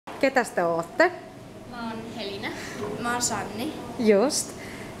Ketäs te ootte? Mä oon Helina. Mä oon Sanni. Just.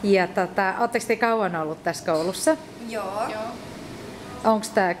 Ja ootteko te kauan ollut tässä koulussa? Joo. Onks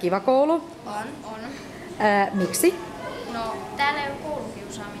tää kiva koulu? On. Miksi? No, täällä ei ole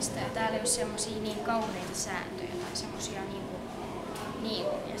koulukiusaamista ja täällä ei ole semmosia niin kauheita sääntöjä tai semmosia niin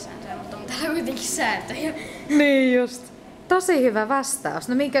sääntöjä, mutta on täällä kuitenkin sääntöjä. Niin just. Tosi hyvä vastaus.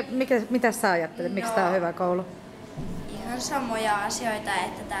 No mitä sä ajattelet, miksi tää on hyvä koulu? Ihan samoja asioita,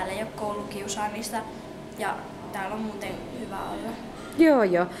 että täällä ei ole koulukiusaamista ja täällä on muuten hyvä olla.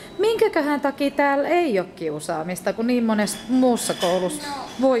 Joo. Minkäköhän takia täällä ei ole kiusaamista, kun niin monessa muussa koulussa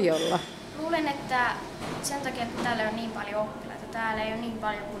voi olla? Luulen, että sen takia, että täällä on niin paljon oppilaita. Täällä ei ole niin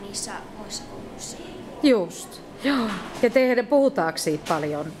paljon kuin niissä muissa kouluissa. Just. Joo. Ja teidän puhutaanko siitä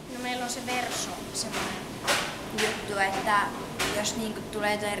paljon? No, meillä on se verso, semmoinen Juttu, että jos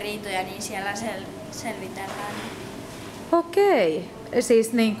tulee jotain riitoja, niin siellä selvitellään. Okei.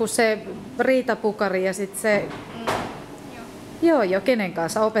 Siis niinku se riitapukari ja sit se... Joo. Kenen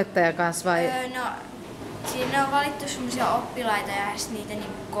kanssa? Opettajan kanssa vai? No, siinä on valittu semmoisia oppilaita ja niitä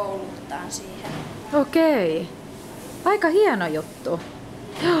koulutetaan siihen. Okei. Aika hieno juttu.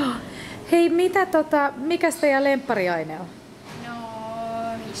 Joo. Hei, mikäs teidän lemppariaine on? No,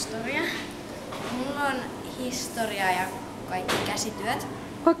 historia. Mulla on historia ja kaikki käsityöt.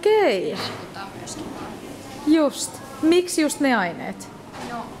 Okei. Liikutaan myöskin vaan. Just. Miksi just ne aineet?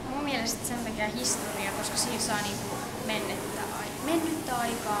 No, mun mielestä sen takia historia, koska siinä saa mennyttä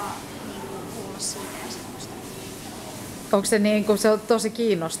aikaa kuulla siitä ja semmoista. Onko se se on tosi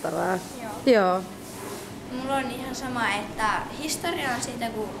kiinnostavaa? Joo. Mulla on ihan sama, että historia on siitä,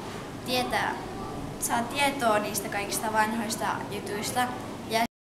 kun saa tietoa niistä kaikista vanhoista jutuista